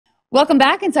Welcome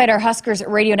back inside our Huskers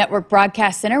Radio Network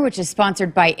Broadcast Center, which is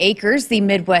sponsored by Acres, the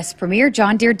Midwest premier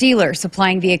John Deere dealer,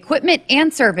 supplying the equipment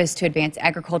and service to advance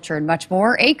agriculture and much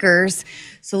more. Acres,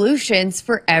 solutions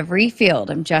for every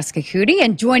field. I'm Jessica Coody,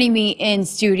 and joining me in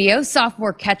studio,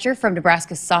 sophomore catcher from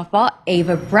Nebraska Softball,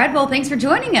 Ava Bredwell. Thanks for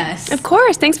joining us. Of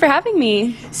course. Thanks for having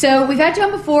me. So we've had you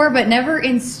on before, but never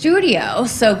in studio.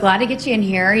 So glad to get you in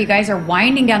here. You guys are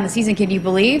winding down the season. Can you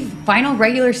believe? Final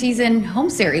regular season home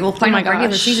series. Well, final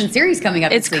regular season series coming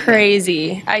up. It's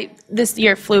crazy. This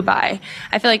year flew by.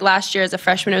 I feel like last year as a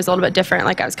freshman it was a little bit different.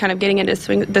 Like I was kind of getting into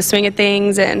the swing of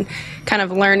things and kind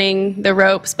of learning the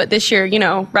ropes. But this year, you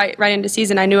know, right into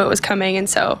season, I knew it was coming, and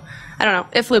so I don't know.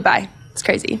 It flew by. It's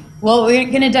crazy. Well, we're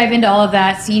going to dive into all of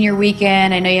that. Senior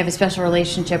weekend. I know you have a special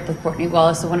relationship with Courtney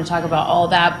Wallace, so I want to talk about all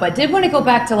that. But did want to go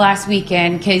back to last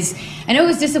weekend because I know it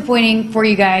was disappointing for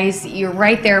you guys. You're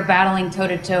right there battling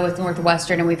toe-to-toe with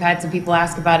Northwestern, and we've had some people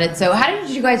ask about it. So how did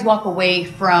you guys walk away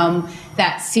from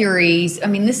that series? I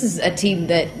mean, this is a team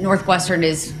that Northwestern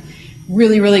is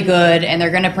really, really good, and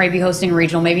they're going to probably be hosting a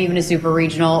regional, maybe even a super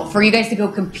regional. For you guys to go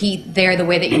compete there the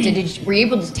way that you did, were you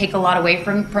able to take a lot away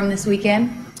from this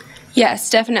weekend? Yes,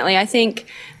 definitely. I think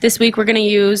this week we're going to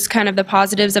use kind of the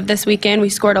positives of this weekend. We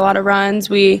scored a lot of runs.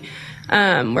 We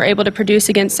were able to produce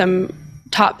against some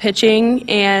top pitching,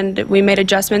 and we made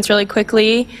adjustments really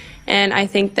quickly. And I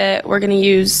think that we're going to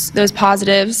use those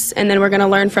positives, and then we're going to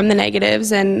learn from the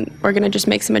negatives, and we're going to just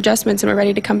make some adjustments, and we're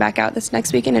ready to come back out this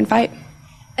next weekend and fight.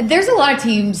 There's a lot of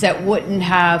teams that wouldn't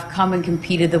have come and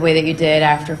competed the way that you did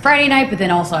after Friday night, but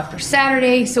then also after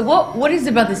Saturday. So what is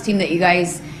it about this team that you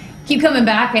guys keep coming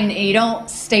back and you don't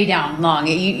stay down long?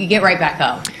 You get right back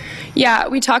up. Yeah,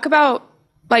 we talk about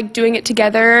like doing it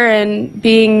together and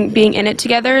being in it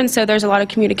together, and so there's a lot of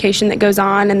communication that goes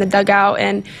on in the dugout,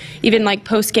 and even like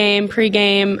post game, pre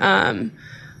game,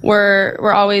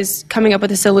 we're always coming up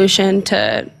with a solution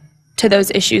to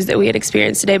those issues that we had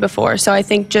experienced the day before. So I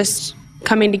think just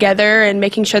coming together and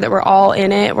making sure that we're all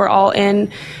in it, we're all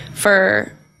in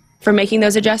for making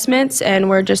those adjustments, and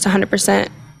we're just 100%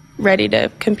 ready to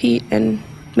compete and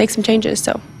make some changes.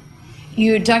 So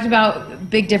you talked about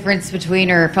big difference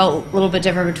between, or felt a little bit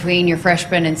different between your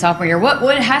freshman and sophomore year.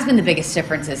 What has been the biggest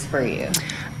differences for you?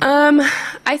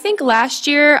 I think last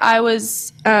year I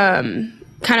was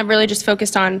kind of really just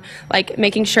focused on like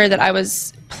making sure that I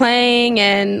was playing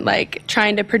and like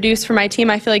trying to produce for my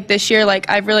team. I feel like this year, like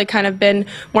I've really kind of been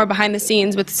more behind the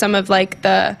scenes with some of like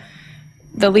the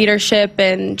leadership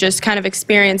and just kind of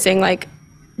experiencing like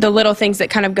the little things that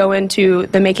kind of go into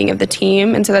the making of the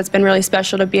team. And so that's been really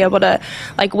special to be able to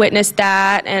like witness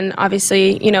that. And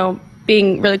obviously, you know,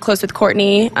 being really close with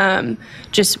Courtney,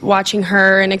 just watching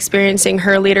her and experiencing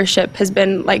her leadership has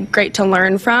been like great to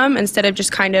learn from, instead of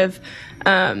just kind of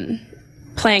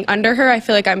playing under her. I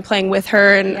feel like I'm playing with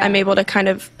her, and I'm able to kind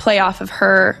of play off of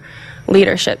her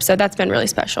leadership. So that's been really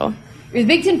special. You're the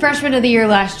Big Ten Freshman of the Year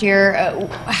last year.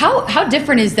 How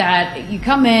different is that? You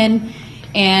come in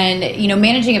and, you know,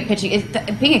 managing a pitching,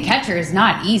 being a catcher is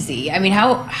not easy. I mean,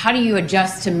 how do you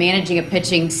adjust to managing a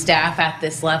pitching staff at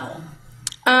this level?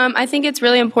 I think it's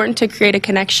really important to create a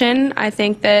connection. I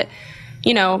think that,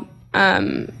 you know,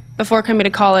 before coming to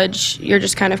college, you're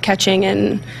just kind of catching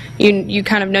and you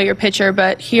kind of know your pitcher,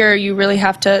 but here you really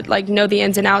have to like know the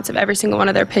ins and outs of every single one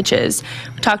of their pitches.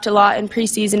 We talked a lot in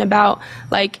preseason about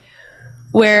like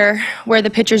where the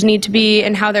pitchers need to be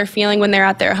and how they're feeling when they're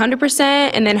at their 100%,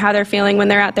 and then how they're feeling when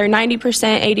they're at their 90%,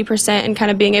 80%, and kind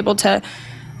of being able to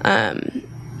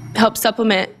help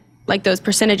supplement like those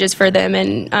percentages for them,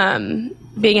 and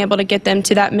being able to get them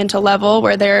to that mental level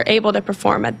where they're able to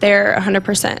perform at their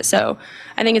 100%. So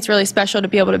I think it's really special to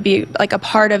be able to be like a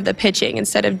part of the pitching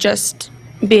instead of just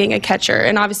being a catcher.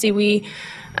 And obviously we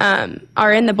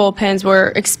are in the bullpens, we're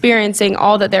experiencing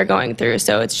all that they're going through.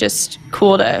 So it's just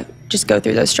cool to just go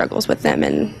through those struggles with them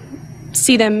and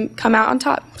see them come out on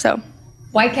top. So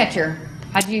why catcher?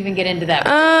 How did you even get into that?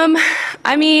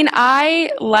 I mean,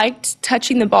 I liked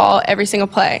touching the ball every single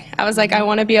play. I was like, I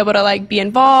want to be able to like be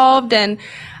involved, and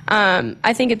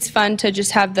I think it's fun to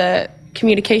just have the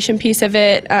communication piece of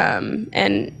it.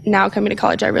 And now coming to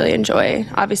college, I really enjoy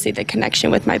obviously the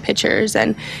connection with my pitchers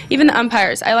and even the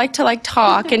umpires. I like to like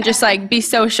talk and just like be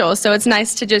social. So it's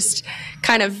nice to just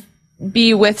kind of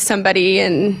be with somebody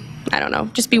and I don't know,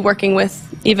 just be working with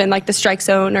even like the strike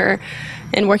zone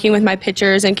and working with my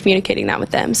pitchers and communicating that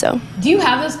with them. So do you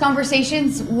have those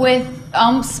conversations with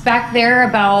umps back there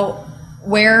about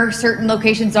where certain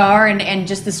locations are and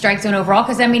just the strike zone overall?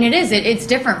 Because I mean, it's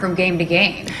different from game to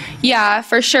game. Yeah,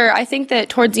 for sure. I think that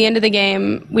towards the end of the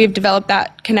game we've developed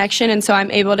that connection, and so I'm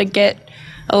able to get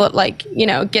like, you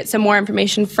know, get some more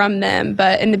information from them.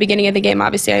 But in the beginning of the game,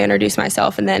 obviously I introduce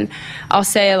myself, and then I'll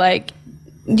say, like,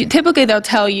 typically they'll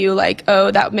tell you, like,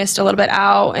 oh, that missed a little bit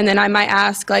out, and then I might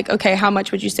ask, like, okay, how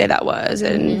much would you say that was?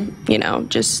 And you know,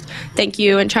 just thank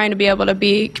you, and trying to be able to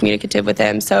be communicative with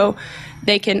them so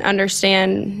they can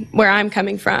understand where I'm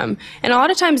coming from. And a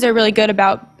lot of times they're really good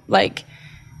about, like,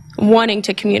 wanting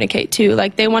to communicate too.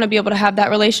 Like, they want to be able to have that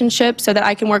relationship so that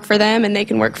I can work for them and they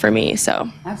can work for me. So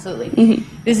absolutely.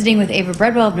 Visiting with Ava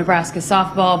Bredwell of Nebraska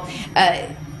Softball.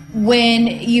 When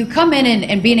you come in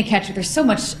and being a catcher, there's so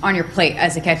much on your plate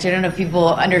as a catcher. I don't know if people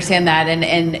understand that.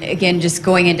 And again, just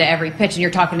going into every pitch, and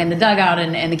you're talking in the dugout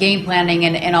and the game planning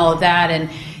and all of that, and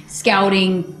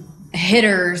scouting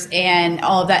hitters and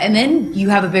all of that. And then you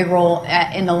have a big role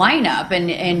in the lineup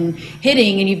and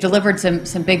hitting, and you've delivered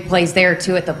some big plays there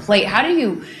too at the plate. How do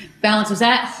you balance? Was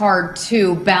that hard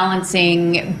too,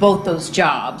 balancing both those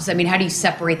jobs? I mean, how do you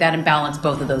separate that and balance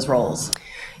both of those roles?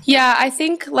 Yeah, I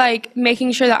think, like,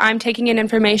 making sure that I'm taking in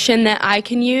information that I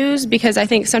can use, because I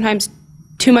think sometimes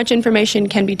too much information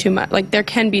can be too much. Like, there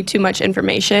can be too much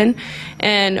information,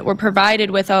 and we're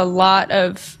provided with a lot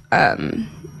of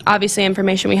obviously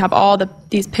information. We have all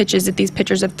these pitches that these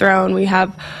pitchers have thrown. We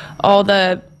have all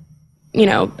the, you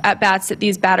know, at-bats that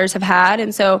these batters have had.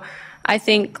 And so I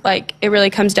think, like, it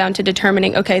really comes down to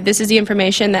determining, okay, this is the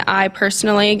information that I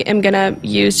personally am going to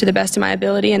use to the best of my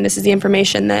ability, and this is the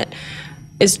information that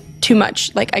is too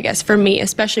much, like, I guess, for me,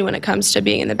 especially when it comes to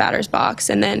being in the batter's box.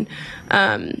 And then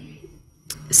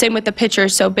same with the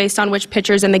pitchers. So based on which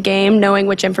pitchers in the game, knowing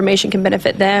which information can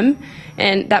benefit them,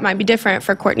 and that might be different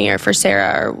for Courtney or for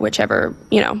Sarah or whichever,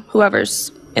 you know,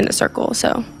 whoever's in the circle.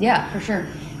 So yeah, for sure.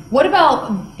 What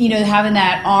about, you know, having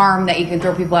that arm that you can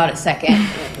throw people out at second?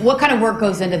 What kind of work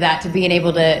goes into that, to being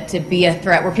able to be a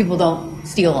threat where people don't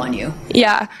steal on you?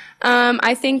 Yeah,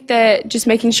 I think that just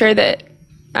making sure that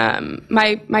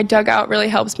my dugout really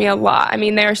helps me a lot. I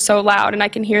mean, they're so loud, and I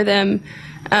can hear them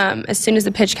as soon as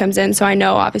the pitch comes in, so I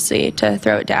know, obviously, to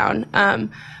throw it down.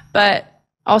 But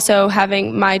also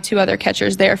having my two other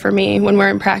catchers there for me when we're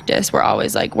in practice, we're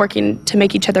always, like, working to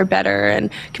make each other better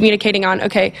and communicating on,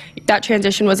 okay, that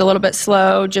transition was a little bit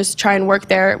slow, just try and work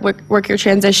your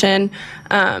transition.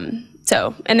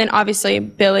 So, and then obviously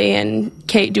Billy and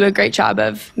Kate do a great job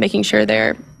of making sure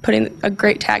they're putting a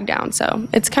great tag down. So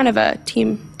it's kind of a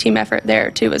team effort there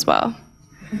too as well.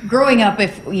 Growing up,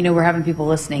 if, you know, we're having people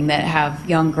listening that have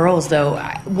young girls though,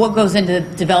 what goes into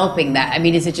developing that? I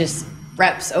mean, is it just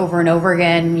reps over and over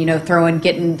again, you know,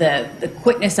 getting the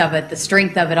quickness of it, the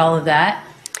strength of it, all of that?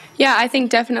 Yeah, I think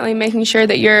definitely making sure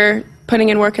that you're putting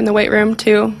in work in the weight room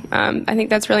too. I think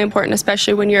that's really important,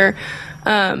 especially when you're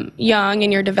young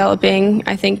and you're developing.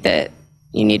 I think that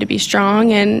you need to be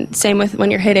strong, and same with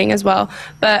when you're hitting as well.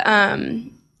 But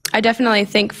I definitely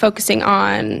think focusing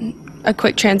on a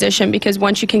quick transition, because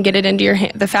once you can get it into your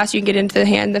hand, the faster you can get into the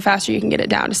hand, the faster you can get it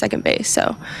down to second base.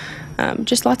 So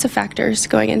just lots of factors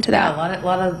going into that. Yeah, a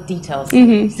lot of details.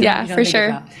 Yeah, for sure.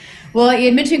 About. Well,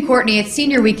 you mentioned Courtney. It's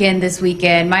senior weekend this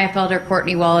weekend. Maya Felder,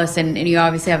 Courtney Wallace, and you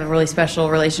obviously have a really special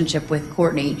relationship with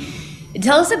Courtney.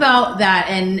 Tell us about that,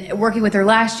 and working with her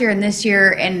last year and this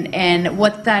year, and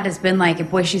what that has been like.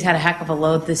 And boy, she's had a heck of a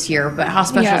load this year, but how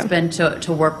special it's been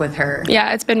to work with her.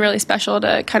 Yeah, it's been really special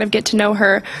to kind of get to know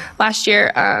her. Last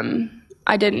year,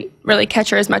 I didn't really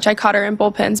catch her as much. I caught her in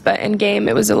bullpens, but in game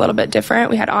it was a little bit different.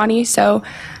 We had Ani, so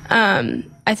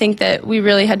I think that we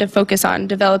really had to focus on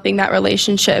developing that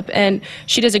relationship, and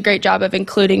she does a great job of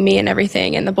including me in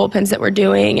everything and the bullpens that we're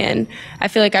doing, and I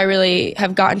feel like I really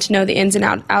have gotten to know the ins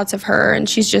and outs of her, and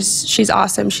she's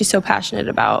awesome. She's so passionate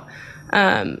about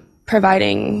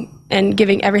providing and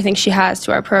giving everything she has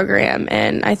to our program,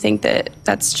 and I think that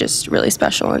that's just really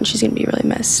special, and she's going to be really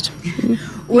missed.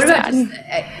 What about just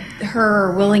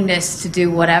her willingness to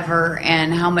do whatever,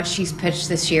 and how much she's pitched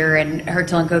this year, and her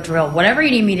telling Coach Real, whatever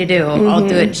you need me to do, I'll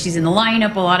do it. She's in the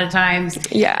lineup a lot of times.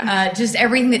 Yeah. Just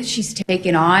everything that she's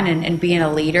taken on, and being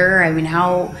a leader. I mean,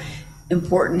 how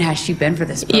important has she been for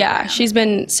this program? Yeah, she's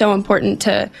been so important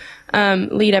to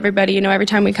lead everybody. You know, every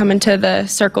time we come into the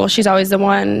circle, she's always the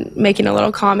one making a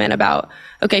little comment about,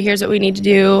 okay, here's what we need to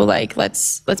do. Like,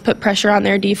 let's put pressure on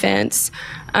their defense.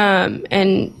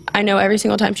 And I know every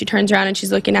single time she turns around and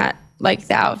she's looking at, like,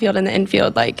 the outfield and the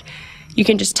infield, like, you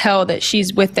can just tell that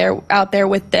she's out there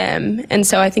with them. And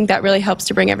so I think that really helps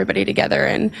to bring everybody together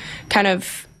and kind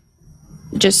of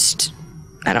just,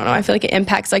 I don't know, I feel like it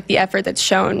impacts, like, the effort that's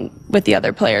shown with the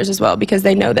other players as well, because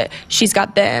they know that she's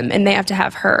got them and they have to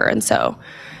have her. And so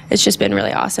it's just been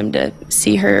really awesome to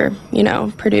see her, you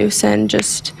know, produce, and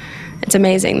just, it's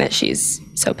amazing that she's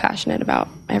so passionate about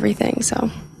everything.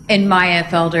 So And Maya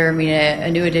Felder, I mean,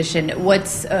 a new addition.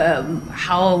 What's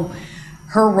how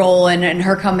her role and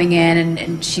her coming in,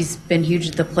 and she's been huge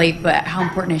at the plate, but how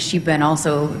important has she been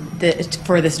also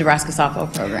for this Nebraska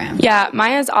softball program? Yeah,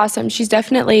 Maya's awesome. She's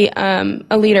definitely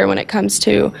a leader when it comes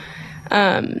to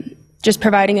just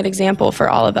providing an example for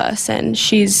all of us, and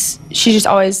she just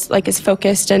always like is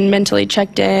focused and mentally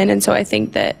checked in, and so I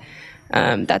think that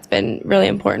that's been really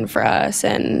important for us.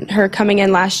 And her coming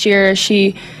in last year,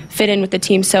 she fit in with the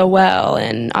team so well,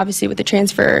 and obviously with the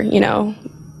transfer,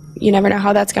 you never know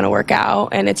how that's going to work out,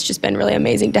 and it's just been really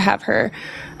amazing to have her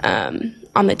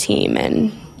on the team,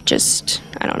 and just,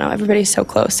 I don't know, everybody's so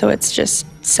close, so it's just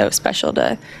so special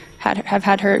to have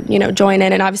had her, join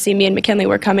in. And obviously me and McKinley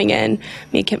were coming in,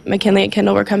 McKinley and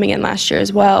Kendall were coming in last year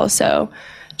as well, so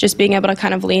just being able to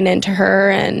kind of lean into her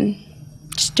and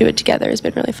just do it together has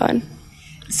been really fun.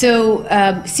 So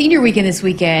senior weekend this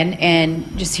weekend,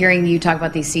 and just hearing you talk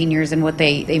about these seniors and what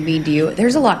they mean to you,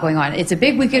 there's a lot going on. It's a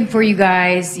big weekend for you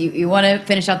guys. You want to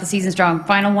finish out the season strong.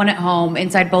 Final one at home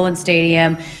inside Bowlin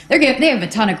Stadium. They have a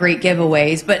ton of great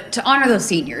giveaways, but to honor those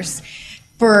seniors,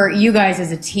 for you guys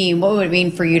as a team, what would it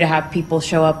mean for you to have people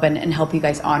show up and help you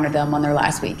guys honor them on their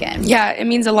last weekend? Yeah, it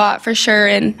means a lot for sure,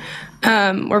 and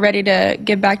we're ready to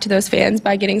give back to those fans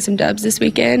by getting some dubs this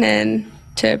weekend and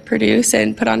to produce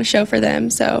and put on a show for them.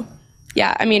 So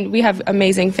yeah, I mean, we have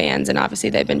amazing fans, and obviously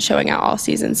they've been showing out all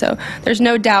season, so there's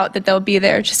no doubt that they'll be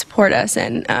there to support us.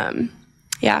 And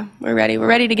yeah, we're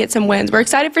ready to get some wins. We're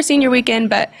excited for senior weekend,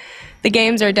 but the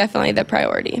games are definitely the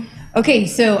priority. Okay,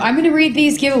 so I'm going to read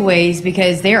these giveaways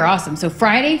because they are awesome. So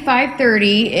Friday,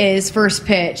 5:30 is first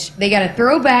pitch. They got a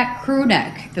throwback crew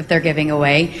neck that they're giving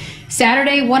away.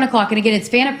 Saturday, 1 o'clock, and again, it's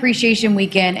Fan Appreciation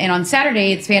Weekend, and on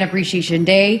Saturday, it's Fan Appreciation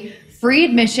Day. Free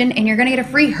admission, and you're going to get a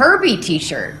free Herbie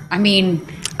t-shirt. I mean,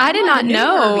 I did not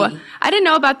know. Herbie. I didn't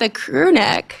know about the crew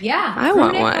neck. Yeah, I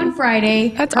want one on Friday.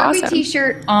 That's Herbie awesome.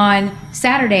 t-shirt on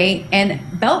Saturday, and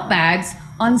belt bags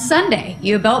on Sunday.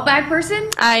 You a belt bag person?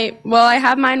 I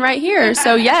have mine right here.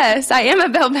 So yes, I am a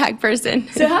belt bag person.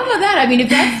 So how about that? I mean, if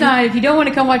you don't want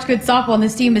to come watch good softball, and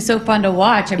this team is so fun to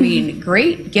watch, I mean,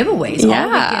 great giveaways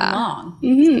all weekend long.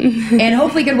 Mm-hmm. And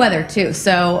hopefully good weather too.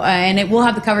 So, and we'll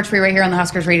have the coverage for you right here on the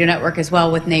Huskers Radio Network as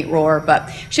well with Nate Rohr, but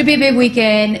should be a big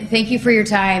weekend. Thank you for your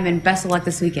time, and best of luck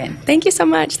this weekend. Thank you so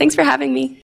much. Thanks for having me.